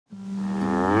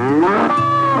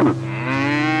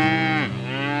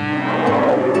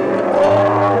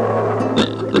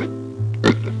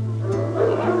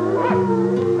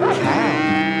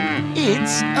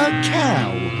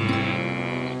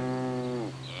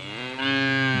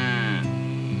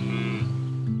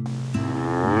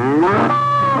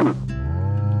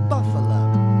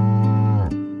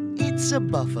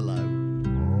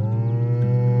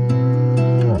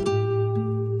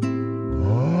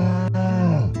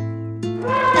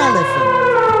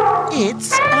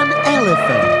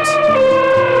elephant.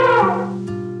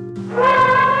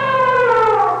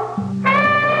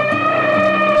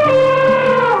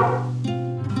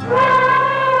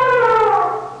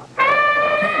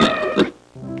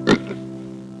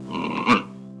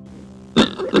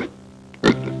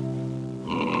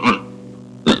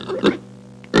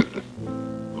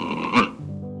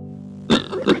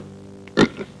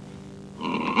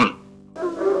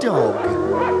 Dog.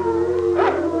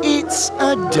 It's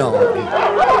a dog.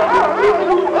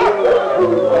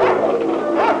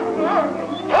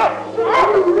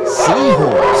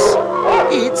 Seahorse.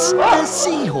 It's a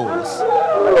seahorse.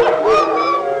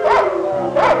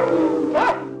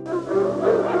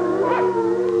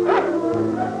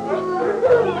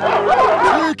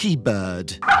 Turkey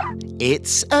bird.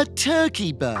 It's a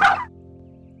turkey bird.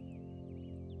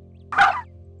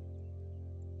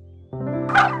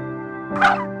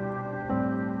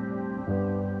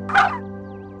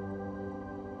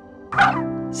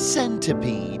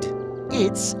 Centipede.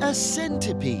 It's a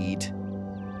centipede.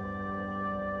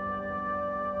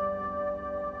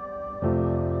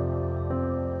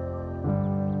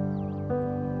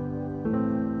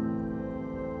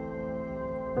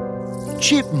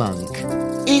 Chipmunk.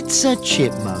 It's a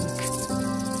chipmunk.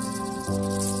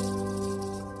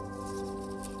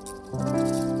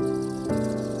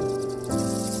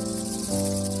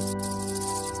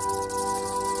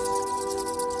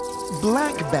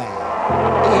 Black bear.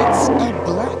 It's a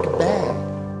black bear.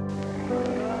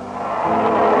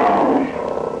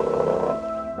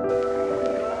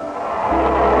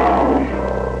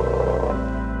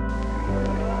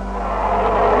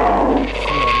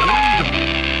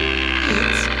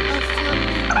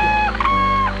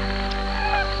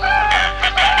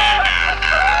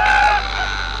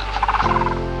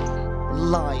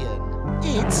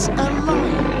 It's a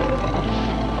lion.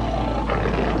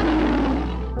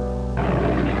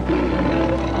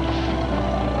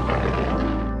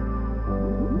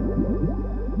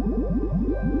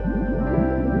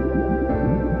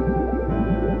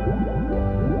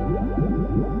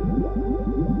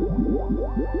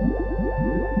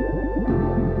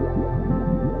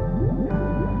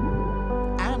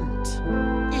 Ant.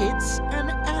 It's an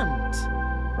ant.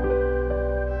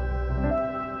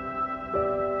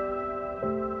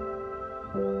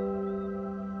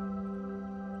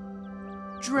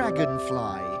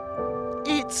 Dragonfly.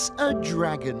 It's a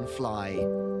dragonfly.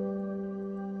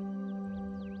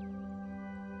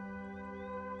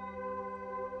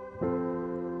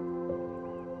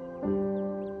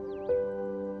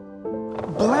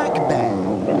 Black bear.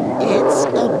 It's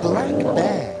a black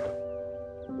bear.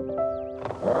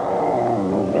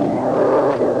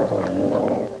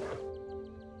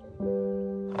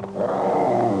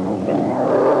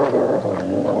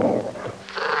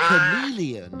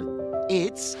 Chameleon.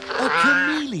 It's a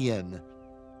chameleon.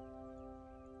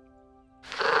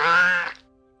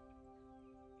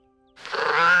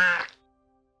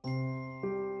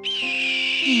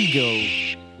 Eagle.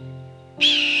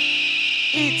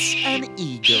 It's an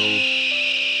eagle.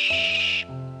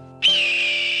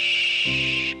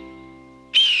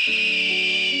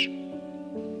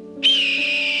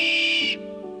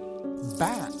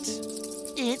 Bat.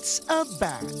 It's a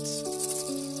bat.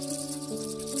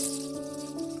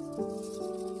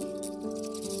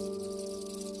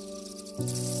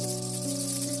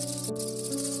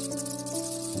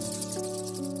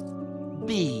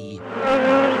 Bee.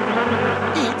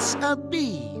 It's a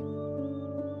bee.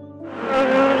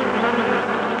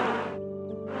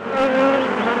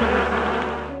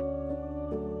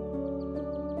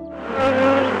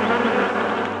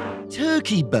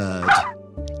 Turkey bird.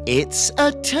 It's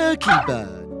a turkey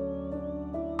bird.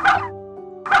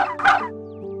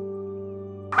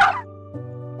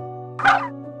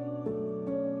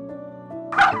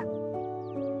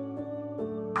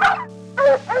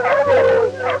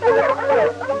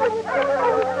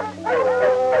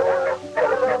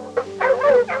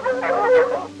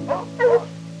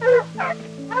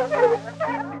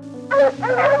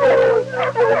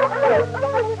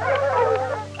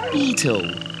 Beetle.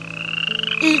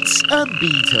 It's a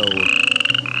beetle.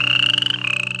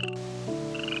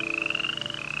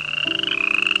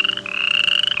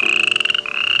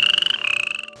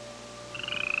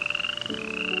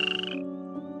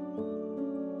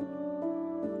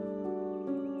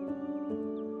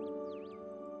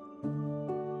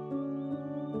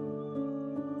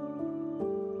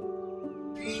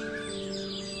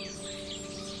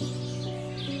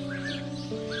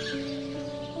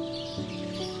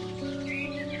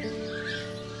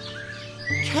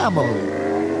 Camel.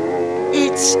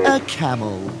 It's a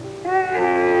camel.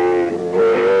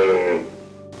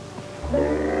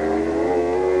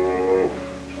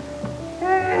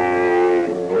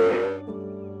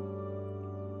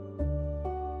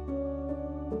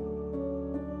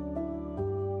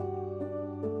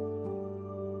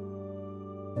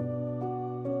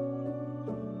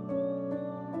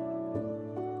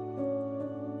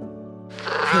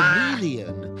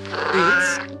 chameleon.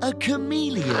 It's a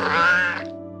chameleon.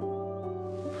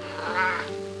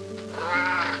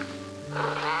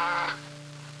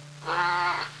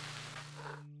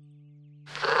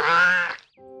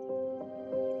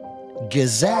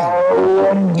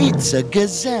 Gazelle. It's a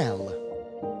gazelle.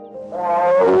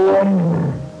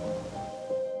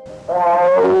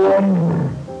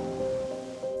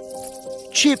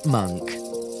 Chipmunk.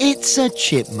 It's a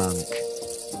chipmunk.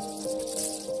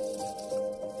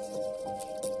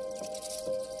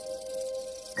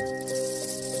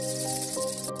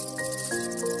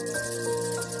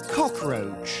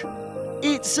 Cockroach.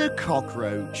 It's a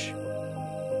cockroach.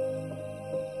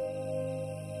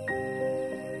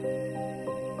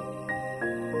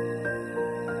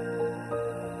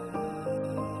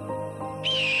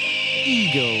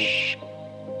 Eagle.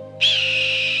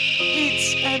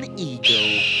 It's an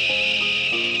eagle.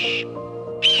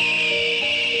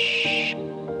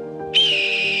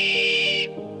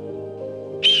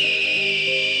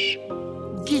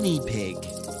 Guinea pig.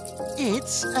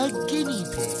 It's a guinea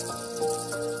pig.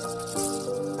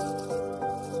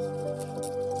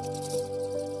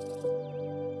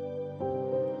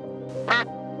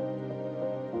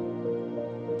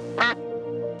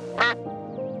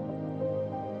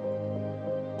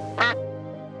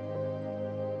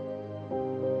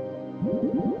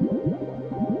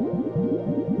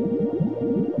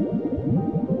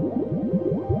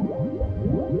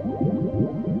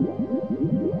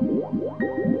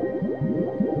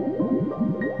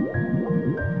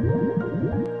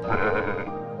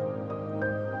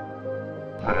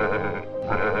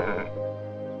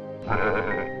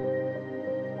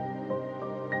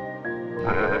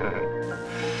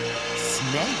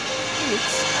 Snake.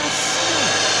 It's a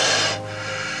snake.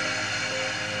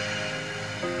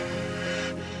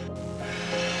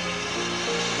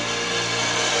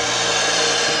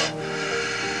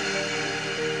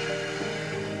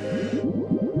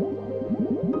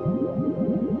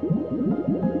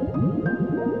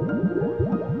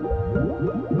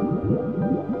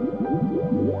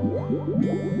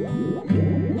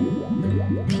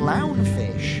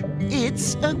 Clownfish.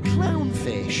 It's a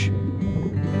clownfish.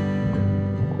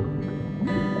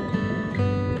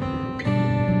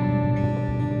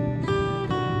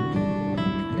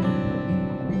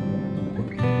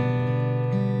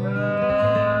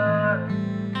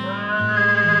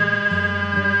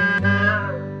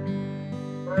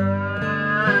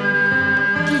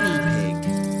 Guinea pig.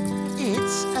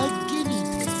 It's a guinea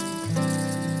pig.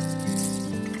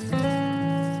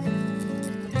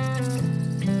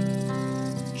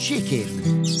 Chicken.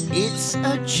 It's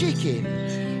a chicken.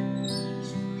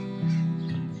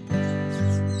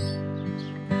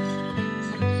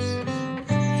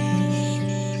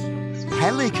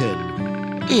 Pelican.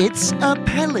 It's a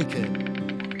pelican.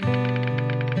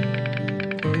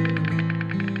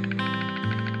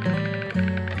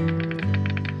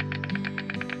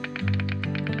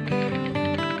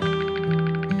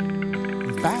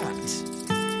 Bat.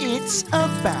 It's a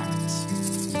bat.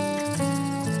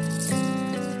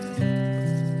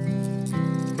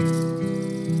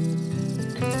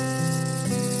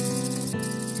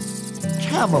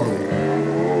 Camel.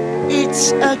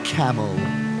 It's a camel.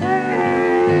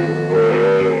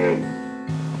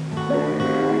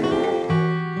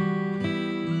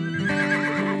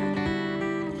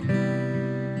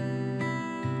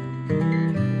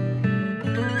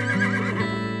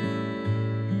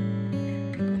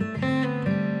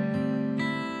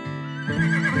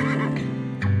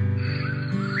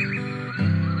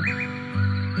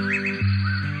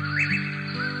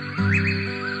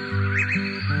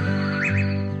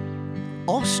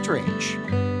 Ostrich.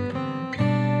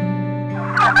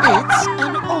 It's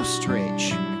an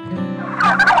ostrich.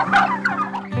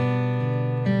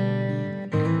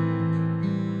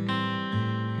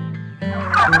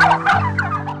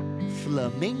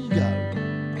 Flamingo.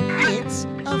 It's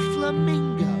a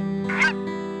flamingo.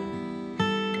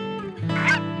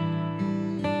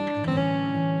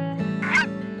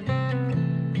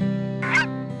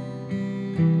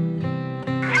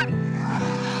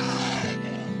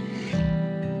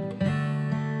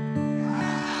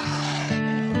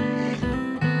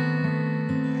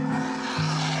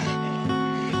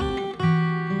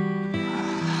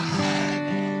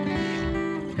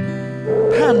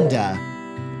 Panda.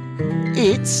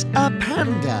 It's a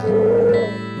panda.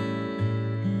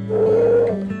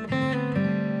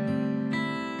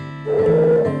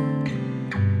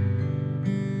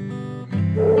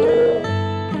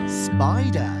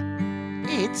 Spider.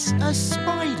 It's a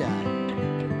spider.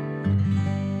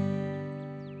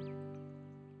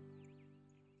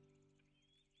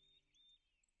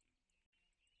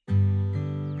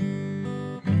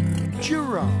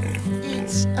 Giraffe.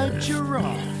 It's a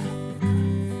giraffe.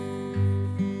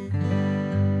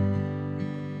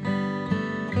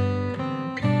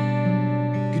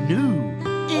 Gnu.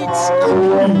 It's a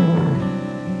gnu.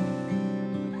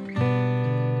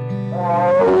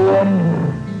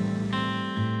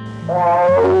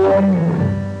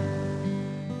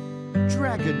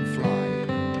 Dragonfly.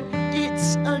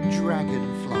 It's a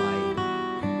dragonfly.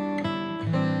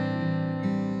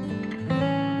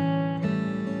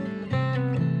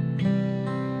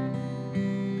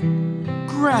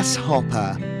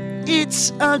 Grasshopper.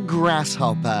 It's a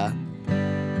grasshopper.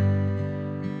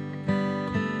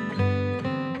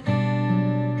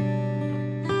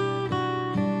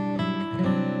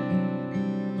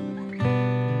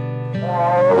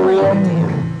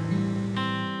 Reindeer.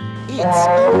 It's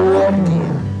a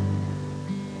reindeer.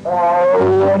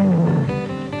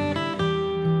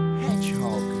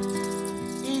 Hedgehog.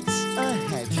 It's a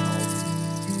hedgehog.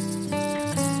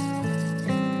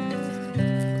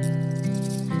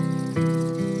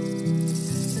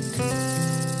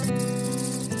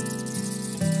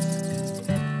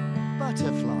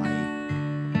 Butterfly.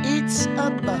 It's a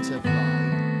butterfly.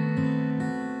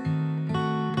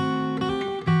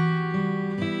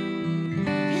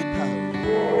 Hippo.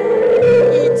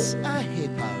 It's a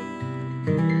hippo.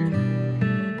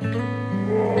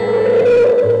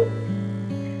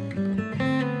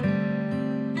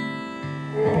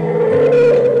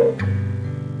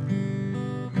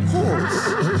 Horse.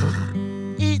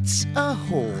 It's a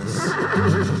horse.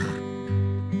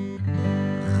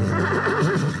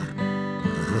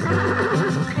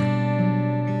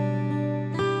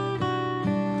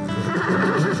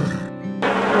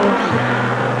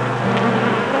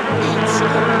 It's a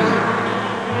deer.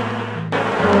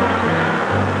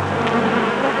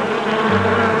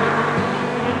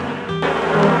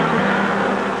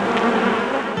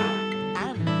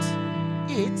 Ant.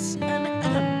 It's an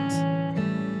ant.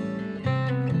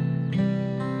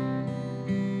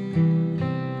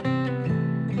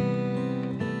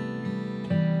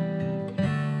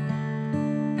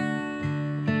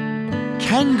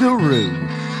 Kangaroo.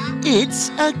 It's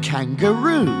a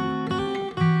kangaroo.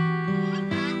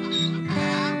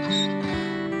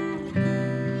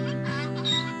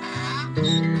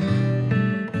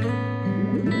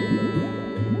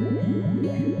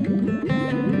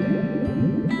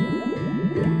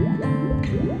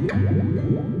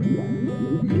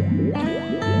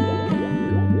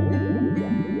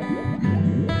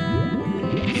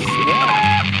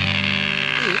 Swan.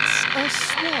 It's a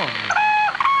swan.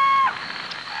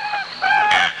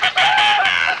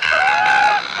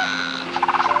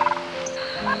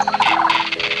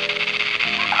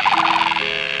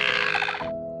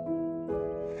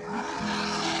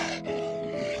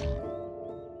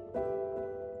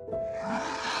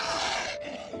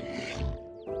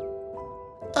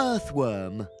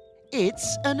 Earthworm.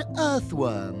 It's an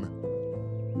earthworm.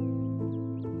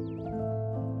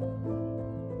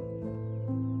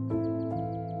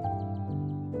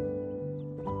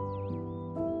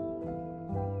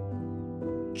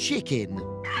 Chicken.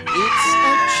 It's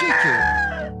a chicken.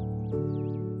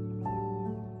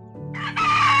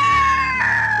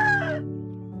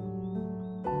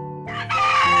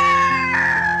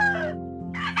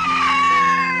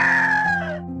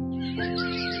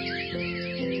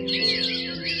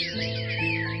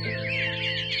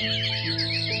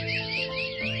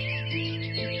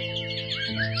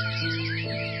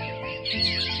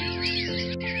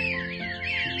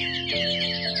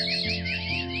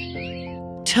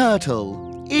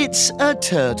 Turtle. It's a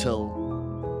turtle.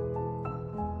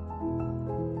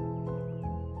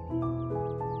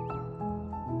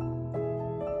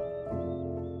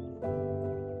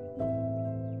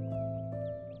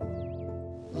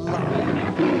 Lion.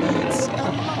 It's a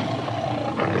lion.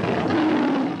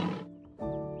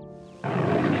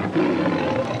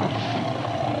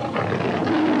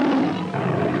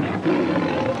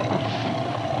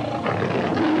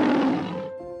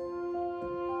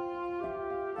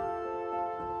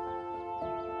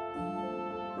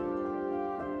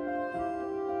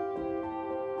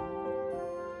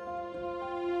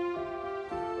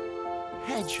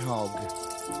 Hedgehog.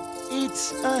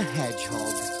 It's a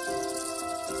hedgehog.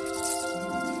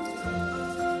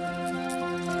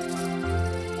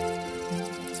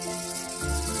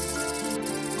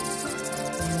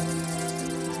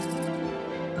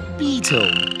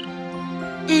 Beetle.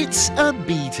 It's a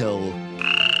beetle.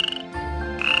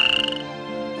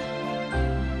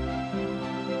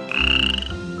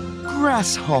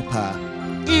 Grasshopper.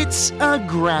 It's a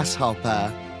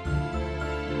grasshopper.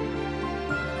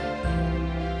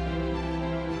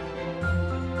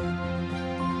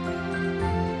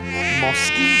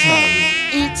 mosquito.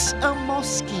 It's a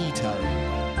mosquito.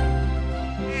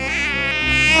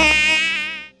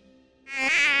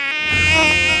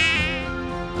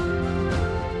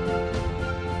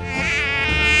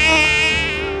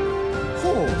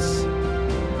 Horse.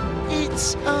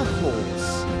 It's a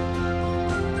horse.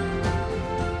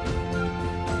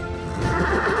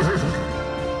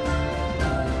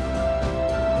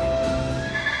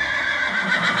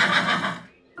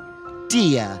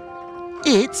 Deer.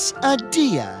 It's a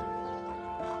deer.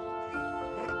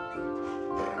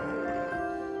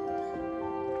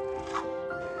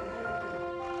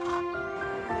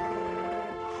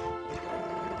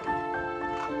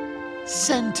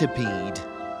 Centipede.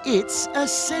 It's a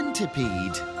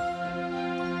centipede.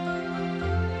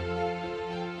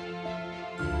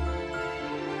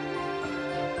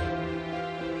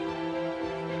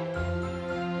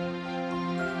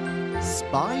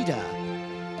 Spider.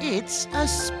 It's a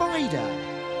spider.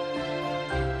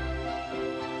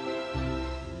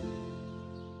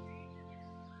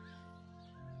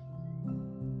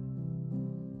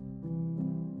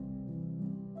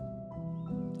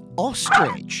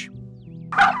 Ostrich.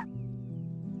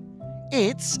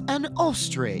 It's an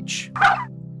ostrich.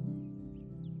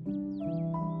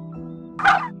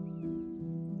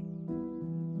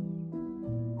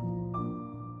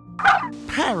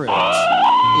 Parrot.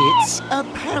 It's a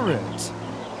parrot.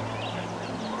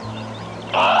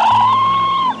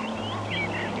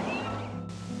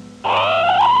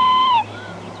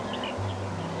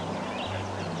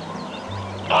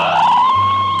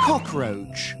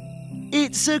 Cockroach.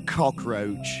 It's a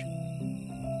cockroach.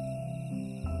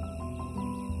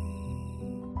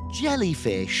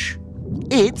 Jellyfish.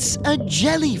 It's a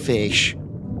jellyfish.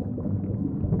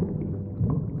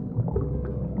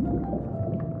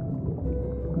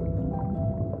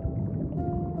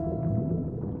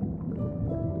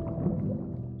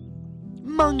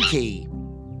 Monkey.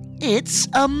 It's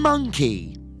a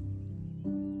monkey.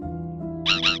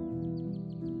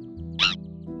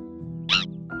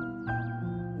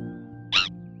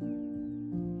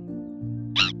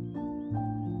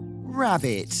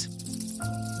 Rabbit.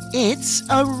 It's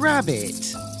a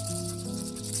rabbit.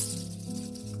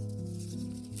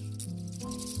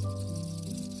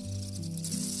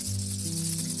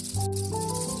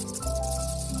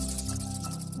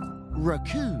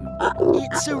 Raccoon.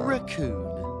 It's a raccoon.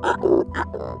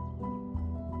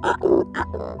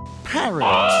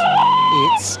 Parrot.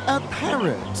 It's a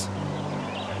parrot.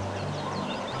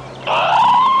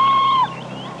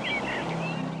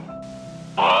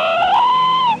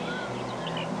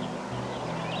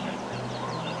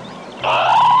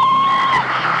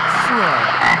 Frog.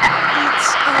 It's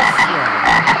a frog.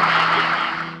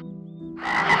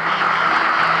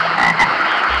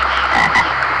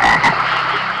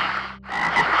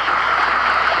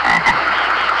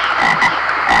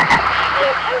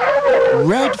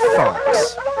 Red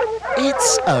fox.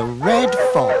 It's a red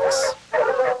fox.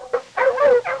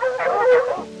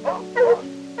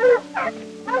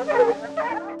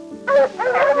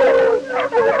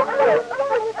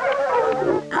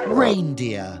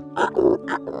 Reindeer.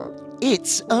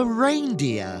 It's a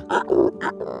reindeer.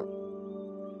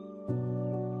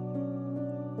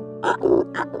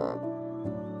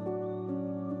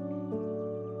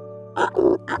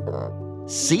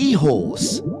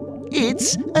 Seahorse.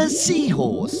 It's a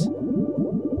seahorse.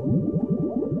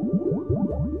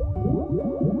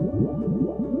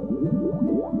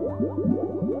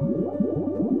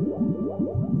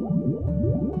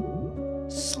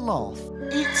 Sloth.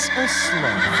 It's a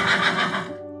sloth.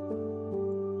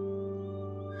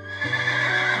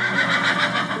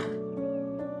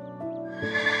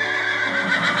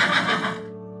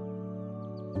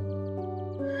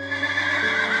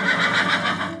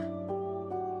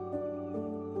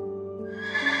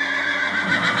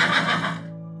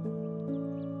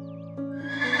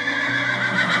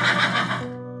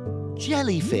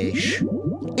 Jellyfish.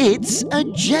 It's a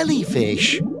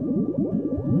jellyfish.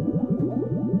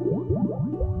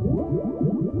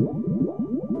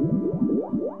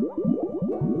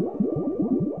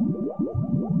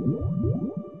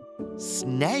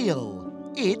 Snail.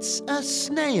 It's a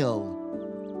snail.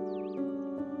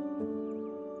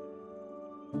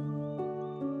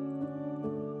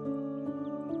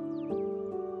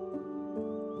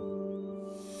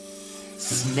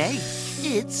 Snake.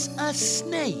 It's a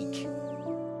snake.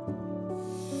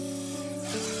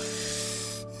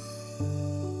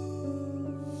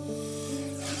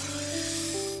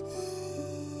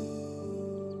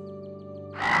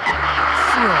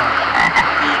 Frog.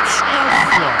 It's a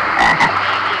frog.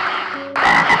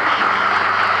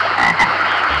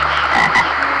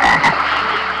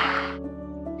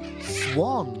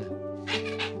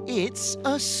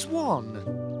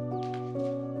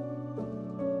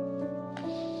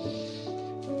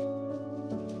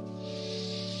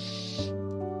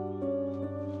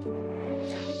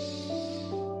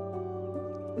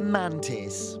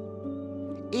 mantis.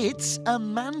 It's a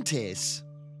mantis.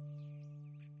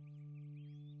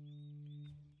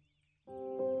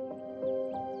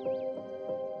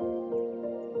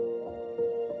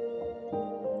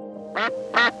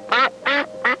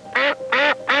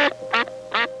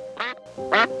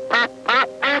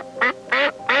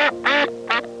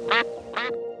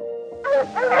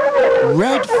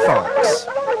 Red fox.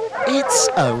 It's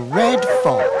a red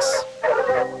fox.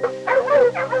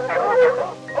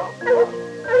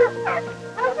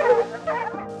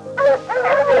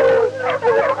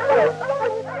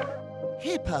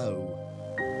 Hippo.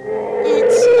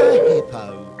 It's a hippo.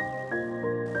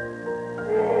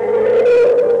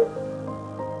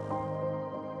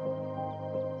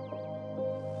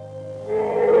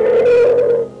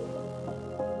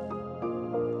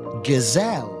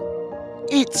 Gazelle.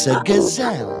 It's a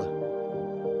gazelle.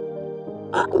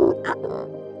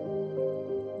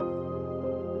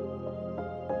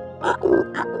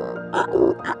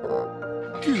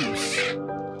 Goose.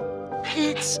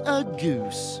 It's a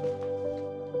goose.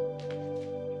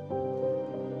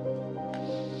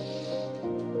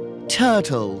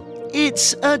 Turtle.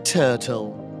 It's a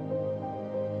turtle.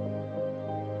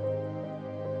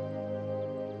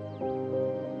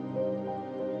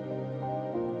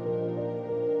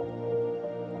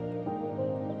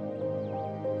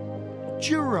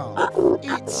 Giraffe.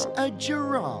 It's a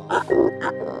giraffe.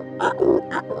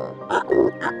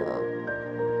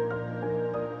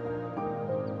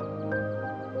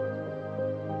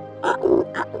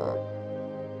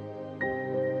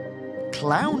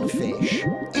 Clownfish.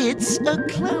 It's a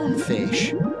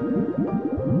clownfish.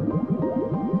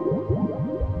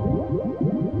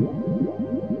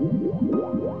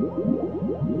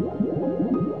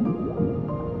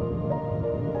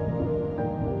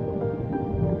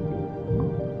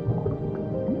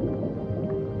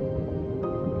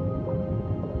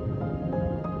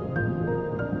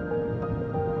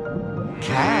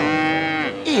 Cow.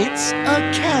 It's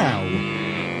a cow.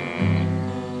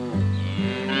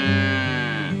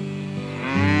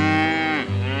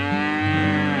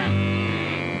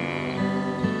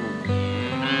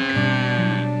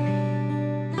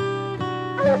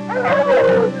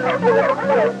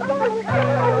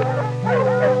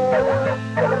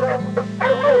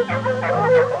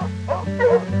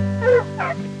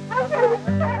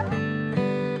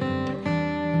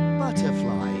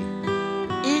 Butterfly.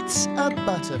 It's a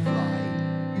butterfly.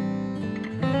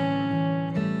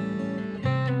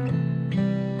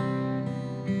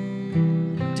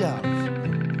 Dove.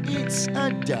 It's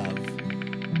a dove.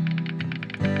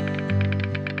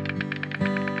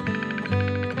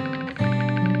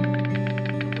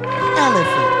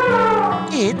 Elephant.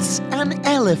 It's an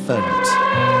elephant.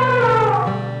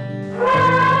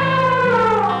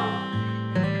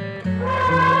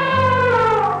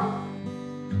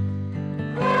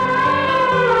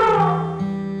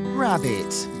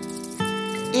 Rabbit.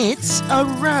 It's a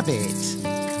rabbit.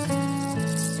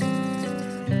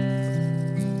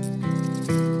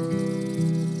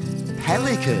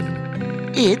 Pelican.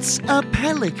 It's a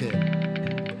pelican.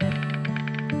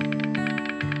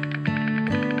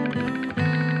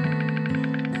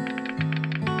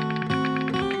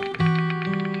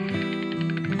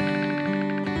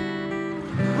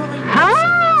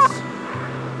 Rhinoceros.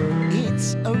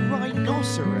 It's a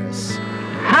rhinoceros.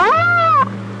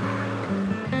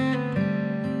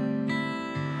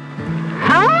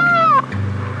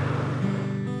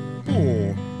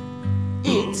 Boar.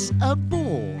 It's a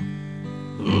boar.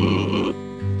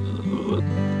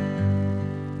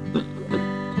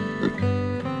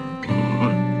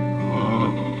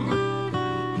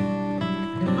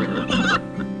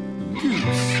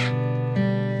 Goose.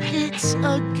 It's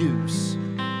a goose.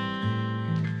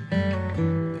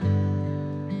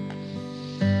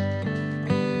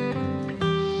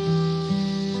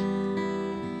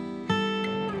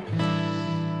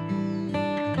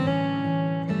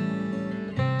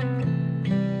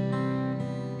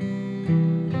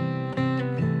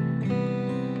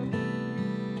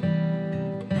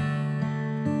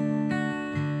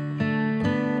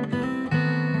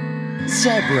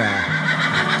 Zebra.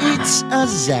 It's a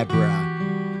zebra.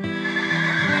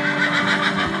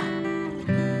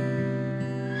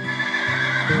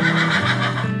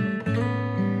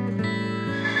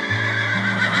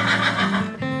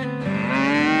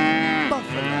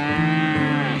 Buffalo.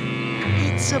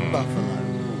 It's a buffalo.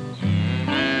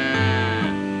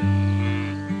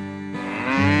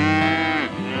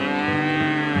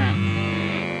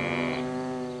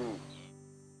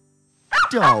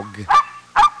 Dog.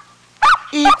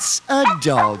 It's a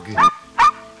dog.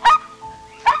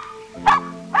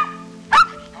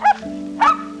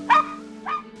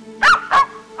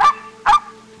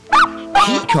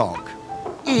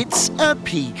 It's a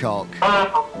peacock.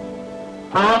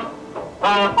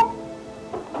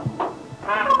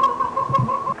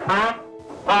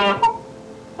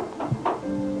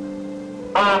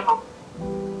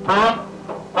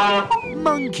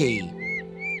 Monkey.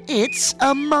 It's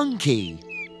a monkey.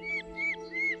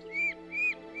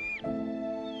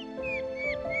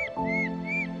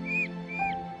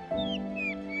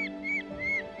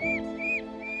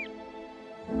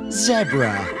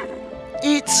 Zebra.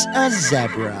 It's a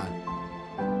zebra.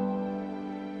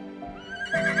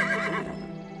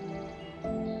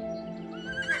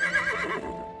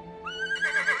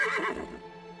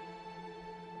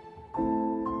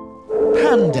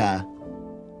 Panda.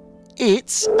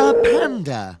 It's a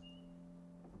panda.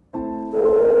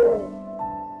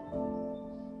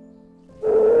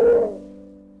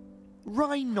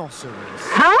 Rhinoceros.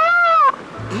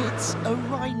 It's a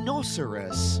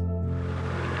rhinoceros.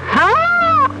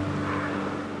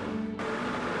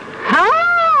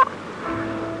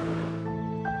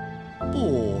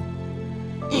 Boar.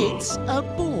 It's a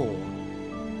boar.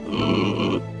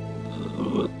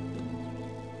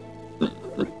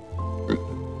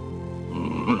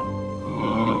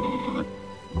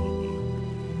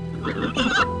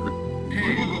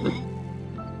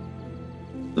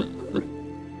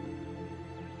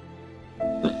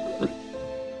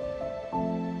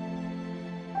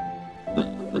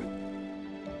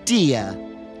 Deer.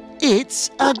 It's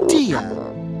a deer.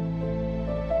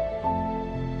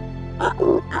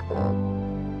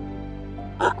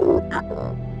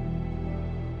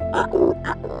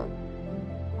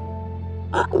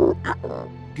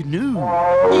 Gnu.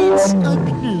 It's a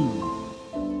gnu.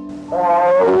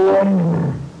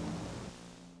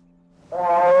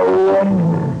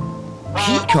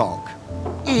 Peacock.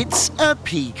 It's a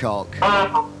peacock.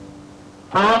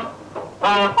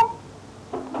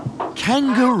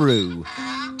 Kangaroo.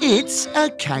 It's a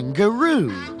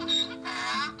kangaroo.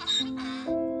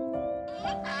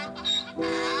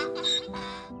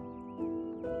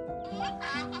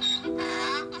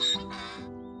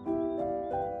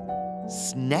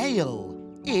 Snail.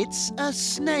 It's a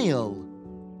snail.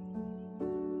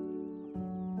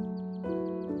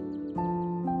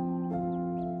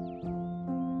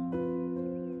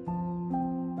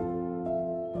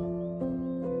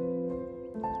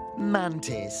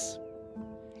 Mantis.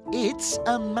 It's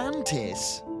a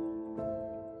mantis.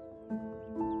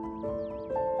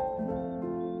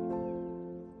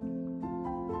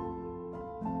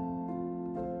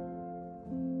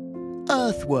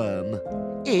 Earthworm.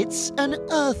 It's an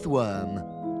earthworm.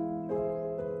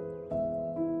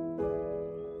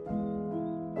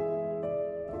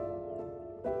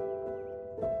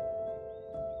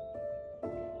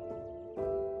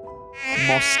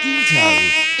 Mosquito.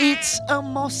 It's a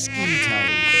mosquito.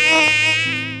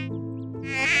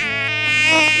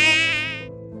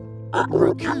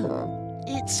 Raccoon.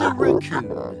 It's a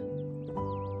raccoon.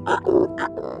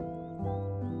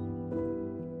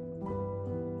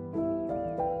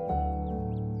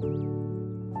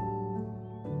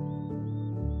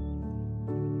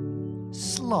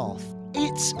 Sloth.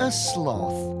 It's a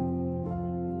sloth.